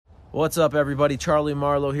What's up, everybody? Charlie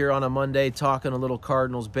Marlow here on a Monday, talking a little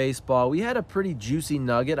Cardinals baseball. We had a pretty juicy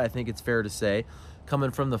nugget, I think it's fair to say, coming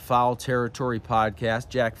from the Foul Territory podcast.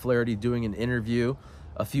 Jack Flaherty doing an interview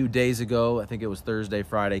a few days ago. I think it was Thursday,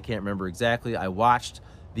 Friday, can't remember exactly. I watched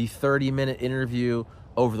the 30-minute interview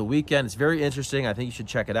over the weekend. It's very interesting. I think you should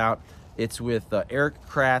check it out. It's with Eric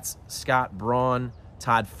Kratz, Scott Braun,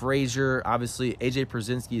 Todd Frazier. Obviously, AJ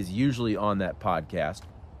Przinsky is usually on that podcast.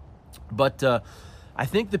 But I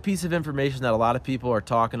think the piece of information that a lot of people are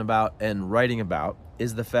talking about and writing about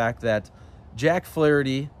is the fact that Jack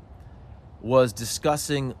Flaherty was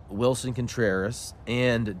discussing Willson Contreras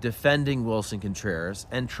and defending Willson Contreras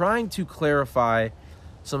and trying to clarify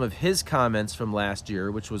some of his comments from last year,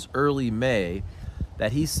 which was early May,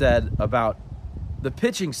 that he said about the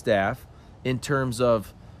pitching staff in terms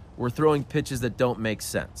of we're throwing pitches that don't make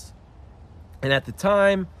sense. And at the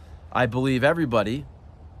time, I believe everybody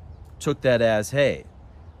took that as, hey,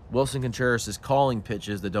 Willson Contreras is calling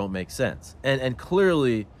pitches that don't make sense. And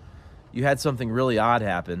clearly you had something really odd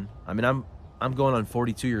happen. I mean, I'm going on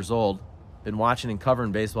 42 years old, been watching and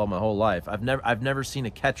covering baseball my whole life. I've never seen a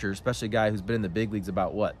catcher, especially a guy who's been in the big leagues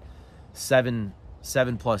about what, seven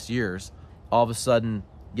plus years, all of a sudden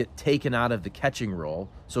get taken out of the catching role.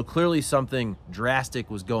 So clearly something drastic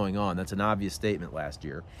was going on. That's an obvious statement last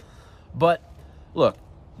year. But look,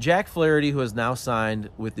 Jack Flaherty, who has now signed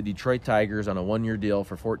with the Detroit Tigers on a one-year deal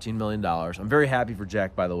for $14 million. I'm very happy for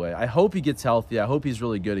Jack, by the way. I hope he gets healthy. I hope he's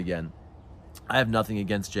really good again. I have nothing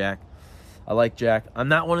against Jack. I like Jack. I'm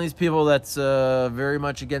not one of these people that's very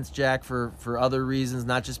much against Jack for other reasons,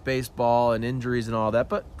 not just baseball and injuries and all that,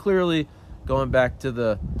 but clearly going back to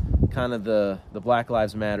the kind of the Black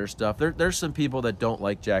Lives Matter stuff, there's some people that don't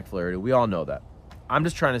like Jack Flaherty. We all know that. I'm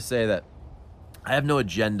just trying to say that I have no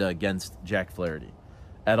agenda against Jack Flaherty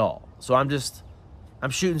at all. So I'm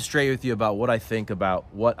shooting straight with you about what I think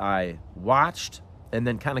about what I watched and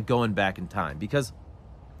then kind of going back in time, because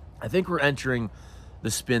I think we're entering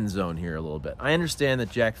the spin zone here a little bit. I understand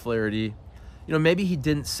that Jack Flaherty, maybe he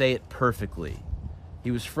didn't say it perfectly.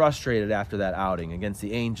 He was frustrated after that outing against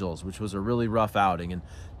the Angels, which was a really rough outing,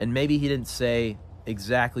 and maybe he didn't say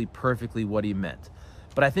exactly perfectly what he meant.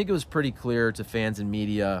 But I think it was pretty clear to fans and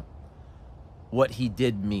media what he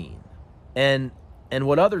did mean. And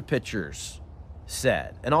what other pitchers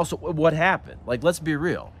said, and also what happened. Like, let's be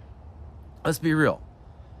real. Let's be real.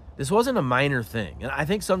 This wasn't a minor thing. And I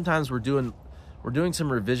think sometimes we're doing some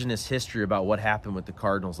revisionist history about what happened with the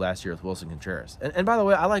Cardinals last year with Willson Contreras. And by the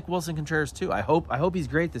way, I like Willson Contreras too. I hope he's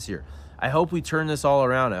great this year. I hope we turn this all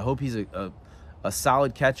around. I hope he's a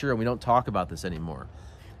solid catcher and we don't talk about this anymore.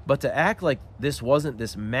 But to act like this wasn't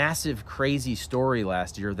this massive, crazy story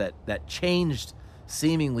last year that changed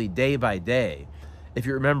seemingly day by day. If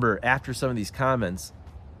you remember, after some of these comments,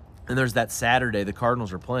 and there's that Saturday the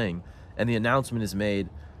Cardinals are playing, and the announcement is made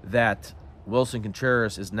that Willson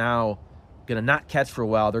Contreras is now going to not catch for a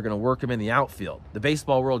while. They're going to work him in the outfield. The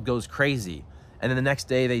baseball world goes crazy. And then the next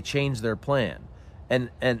day they change their plan. And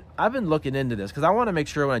I've been looking into this because I want to make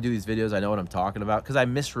sure when I do these videos I know what I'm talking about, because I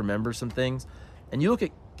misremember some things. And you look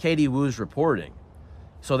at Katie Woo's reporting.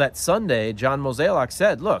 So that Sunday, John Mozeliak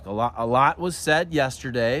said, look, a lot was said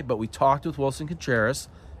yesterday, but we talked with Willson Contreras,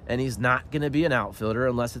 and he's not going to be an outfielder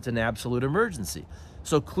unless it's an absolute emergency.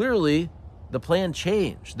 So clearly the plan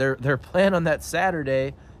changed. Their plan on that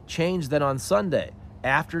Saturday changed then on Sunday,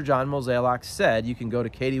 after John Mozeliak said, you can go to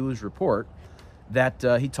Katie Woo's report, that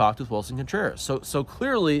he talked with Willson Contreras. So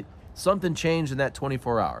clearly something changed in that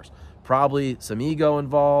 24 hours. Probably some ego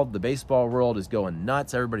involved. The baseball world is going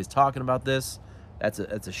nuts. Everybody's talking about this. That's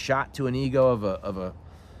a shot to an ego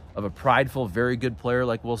of a prideful, very good player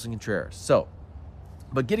like Willson Contreras. So,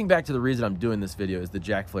 but getting back to the reason I'm doing this video is the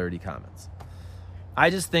Jack Flaherty comments.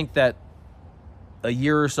 I just think that a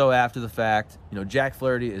year or so after the fact, Jack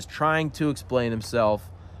Flaherty is trying to explain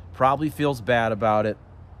himself, probably feels bad about it.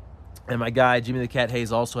 And my guy, Jimmy the Cat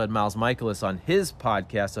Hayes, also had Miles Michaelis on his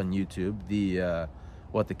podcast on YouTube,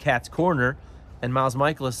 the Cat's Corner. And Miles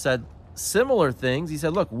Michaelis said similar things. He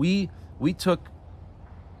said, look, we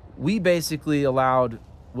basically allowed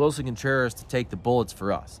Willson Contreras to take the bullets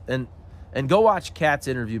for us. And go watch Cat's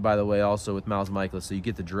interview, by the way, also with Miles Michaelis, so you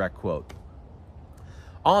get the direct quote.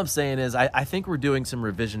 All I'm saying is I think we're doing some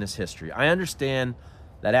revisionist history. I understand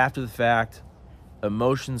that after the fact,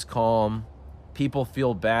 emotions calm, people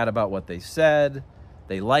feel bad about what they said,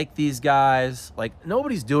 they like these guys. Like,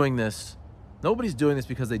 nobody's doing this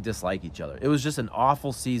because they dislike each other. It was just an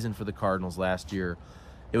awful season for the Cardinals last year.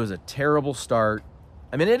 It was a terrible start.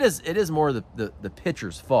 I mean, it is more the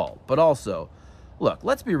pitcher's fault, but also, look,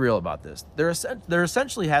 let's be real about this. There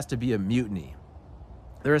essentially has to be a mutiny.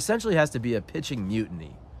 There essentially has to be a pitching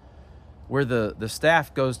mutiny where the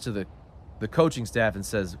staff goes to the coaching staff and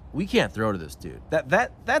says, we can't throw to this dude.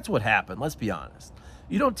 That's what happened. Let's be honest.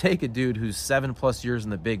 You don't take a dude who's 7+ years in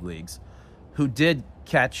the big leagues, who did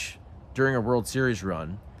catch during a World Series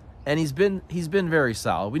run, and he's been very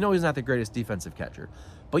solid. We know he's not the greatest defensive catcher,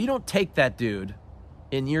 but you don't take that dude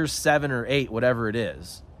in years 7 or 8, whatever it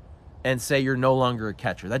is, and say you're no longer a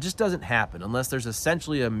catcher. That just doesn't happen unless there's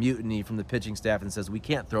essentially a mutiny from the pitching staff and says, we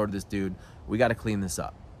can't throw to this dude. We got to clean this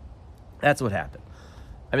up. That's what happened.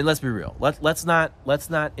 I mean, let's be real. Let's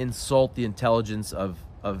not insult the intelligence of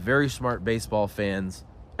very smart baseball fans,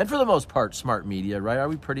 and for the most part, smart media, right? Are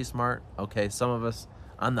we pretty smart? Okay, some of us.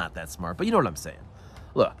 I'm not that smart, but you know what I'm saying.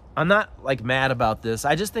 Look, I'm not like mad about this.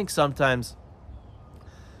 I just think sometimes,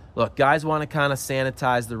 look, guys want to kind of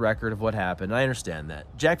sanitize the record of what happened. I understand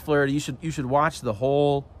that. Jack Flaherty, you should watch the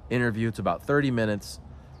whole interview. It's about 30 minutes.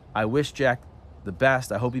 I wish Jack the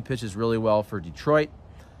best. I hope he pitches really well for Detroit.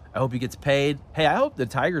 I hope he gets paid. Hey, I hope the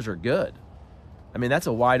Tigers are good. I mean, that's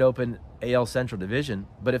a wide open AL Central division.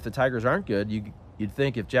 But if the Tigers aren't good, you'd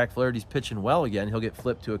think if Jack Flaherty's pitching well again, he'll get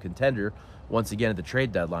flipped to a contender once again at the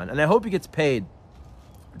trade deadline. And I hope he gets paid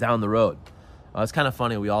down the road. It's kind of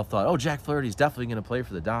funny. We all thought, Jack Flaherty's definitely going to play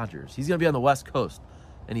for the Dodgers. He's going to be on the West Coast.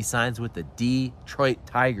 And he signs with the Detroit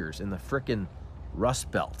Tigers in the frickin'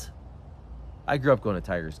 Rust Belt. I grew up going to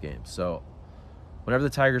Tigers games. So whenever the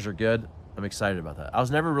Tigers are good, I'm excited about that. I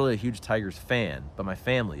was never really a huge Tigers fan, but my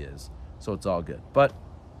family is. So it's all good. But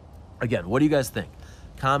again, what do you guys think?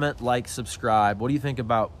 Comment, like, subscribe. What do you think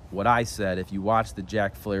about what I said if you watched the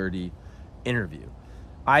Jack Flaherty interview?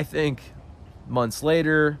 I think months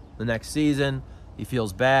later, the next season, he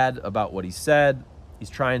feels bad about what he said. He's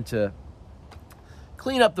trying to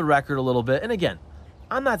clean up the record a little bit. And again,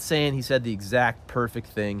 I'm not saying he said the exact perfect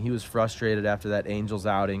thing. He was frustrated after that Angels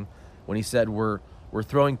outing when he said we're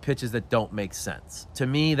throwing pitches that don't make sense. To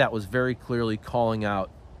me, that was very clearly calling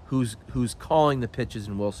out who's calling the pitches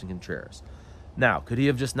in Willson Contreras. Now, could he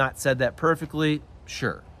have just not said that perfectly?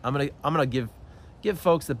 Sure. I'm gonna give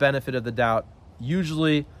folks the benefit of the doubt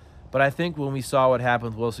usually, but I think when we saw what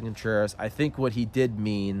happened with Willson Contreras, I think what he did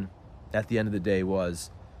mean at the end of the day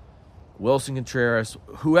was Willson Contreras,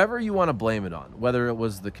 whoever you want to blame it on, whether it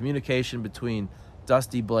was the communication between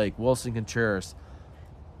Dusty Blake, Willson Contreras,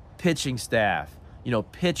 pitching staff,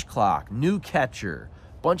 pitch clock, new catcher,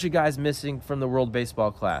 bunch of guys missing from the World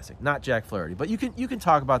Baseball Classic, not Jack Flaherty. But you can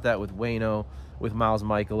talk about that with Waino, with Miles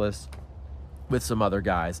Michaelis, with some other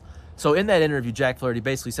guys. So in that interview, Jack Flaherty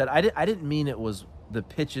basically said, I didn't mean it was the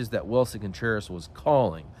pitches that Willson Contreras was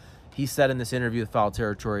calling. He said in this interview with Foul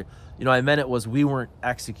Territory, I meant it was we weren't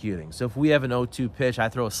executing. So if we have an 0-2 pitch, I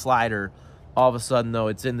throw a slider, all of a sudden, though,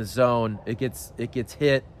 it's in the zone, it gets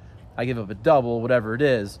hit, I give up a double, whatever it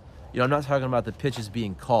is. I'm not talking about the pitches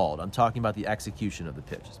being called. I'm talking about the execution of the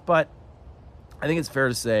pitches. But I think it's fair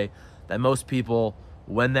to say that most people,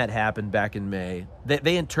 when that happened back in May,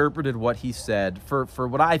 they interpreted what he said for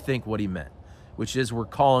what I think what he meant, which is we're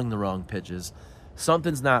calling the wrong pitches.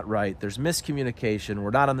 Something's not right. There's miscommunication.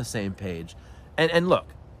 We're not on the same page. And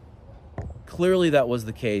look, clearly that was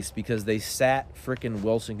the case because they sat frickin'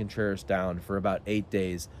 Willson Contreras down for about 8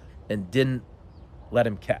 days and didn't let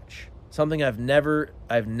him catch. Something I've never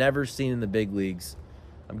seen in the big leagues.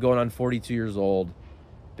 I'm going on 42 years old.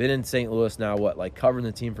 Been in St. Louis now, covering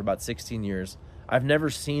the team for about 16 years. I've never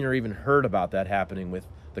seen or even heard about that happening with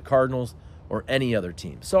the Cardinals or any other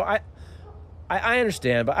team. So I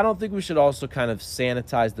understand, but I don't think we should also kind of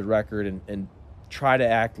sanitize the record and try to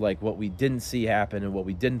act like what we didn't see happen and what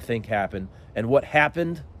we didn't think happened and what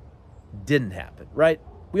happened didn't happen, right?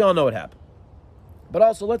 We all know what happened. But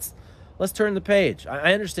also, let's turn the page.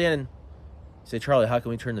 I understand. Say, Charlie, how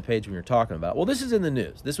can we turn the page when you're talking about? Well, this is in the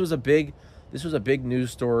news. This was a big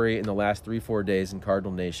news story in the last 3-4 days in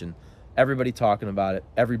Cardinal Nation. Everybody talking about it.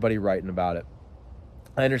 Everybody writing about it.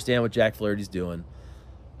 I understand what Jack Flaherty's doing.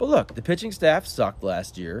 But look, the pitching staff sucked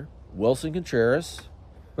last year. Willson Contreras,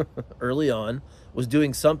 early on, was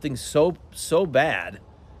doing something so bad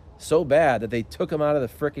that they took him out of the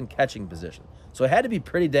frickin' catching position. So it had to be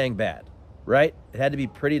pretty dang bad, right? It had to be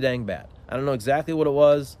pretty dang bad. I don't know exactly what it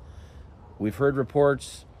was. We've heard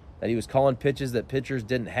reports that he was calling pitches that pitchers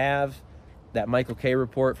didn't have. That Michael Kay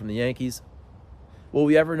report from the Yankees. Will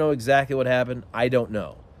we ever know exactly what happened? I don't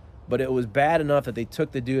know. But it was bad enough that they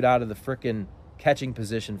took the dude out of the frickin' catching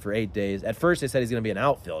position for 8 days. At first, they said he's going to be an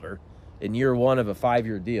outfielder in year 1 of a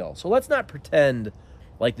 5-year deal. So let's not pretend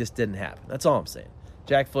like this didn't happen. That's all I'm saying.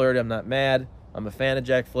 Jack Flaherty, I'm not mad. I'm a fan of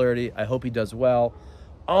Jack Flaherty. I hope he does well.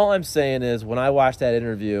 All I'm saying is when I watched that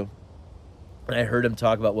interview and I heard him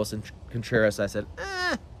talk about Willson Contreras, I said,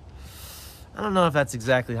 I don't know if that's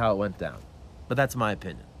exactly how it went down. But that's my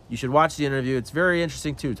opinion. you should watch the interview. It's very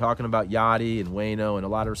interesting, too, talking about Yachty and Waino, and a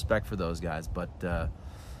lot of respect for those guys. But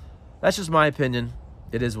that's just my opinion.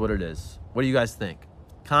 It is what it is. What do you guys think?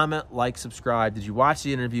 Comment, like, subscribe. Did you watch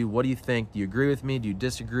the interview? What do you think? Do you agree with me? Do you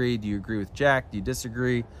disagree? Do you agree with Jack? Do you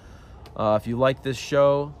disagree? If you like this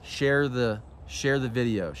show, share the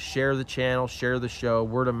video, share the channel, share the show.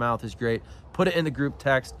 Word of mouth is great. Put it in the group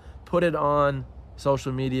text. Put it on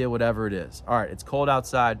social media, whatever it is. All right, it's cold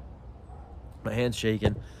outside. My hand's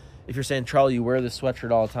shaking. If you're saying, Charlie, you wear this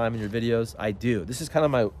sweatshirt all the time in your videos, I do. This is kind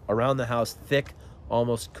of my around-the-house, thick,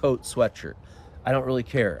 almost coat sweatshirt. I don't really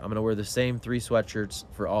care. I'm going to wear the same 3 sweatshirts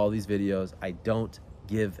for all these videos. I don't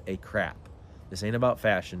give a crap. This ain't about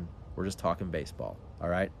fashion. We're just talking baseball. All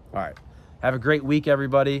right? All right. Have a great week,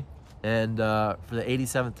 everybody. And for the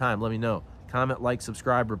 87th time, let me know. Comment, like,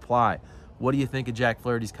 subscribe, reply. What do you think of Jack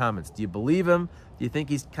Flaherty's comments? Do you believe him? Do you think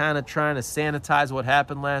he's kind of trying to sanitize what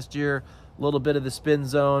happened last year? A little bit of the spin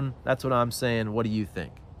zone. That's what I'm saying. What do you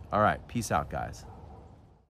think? All right. Peace out, guys.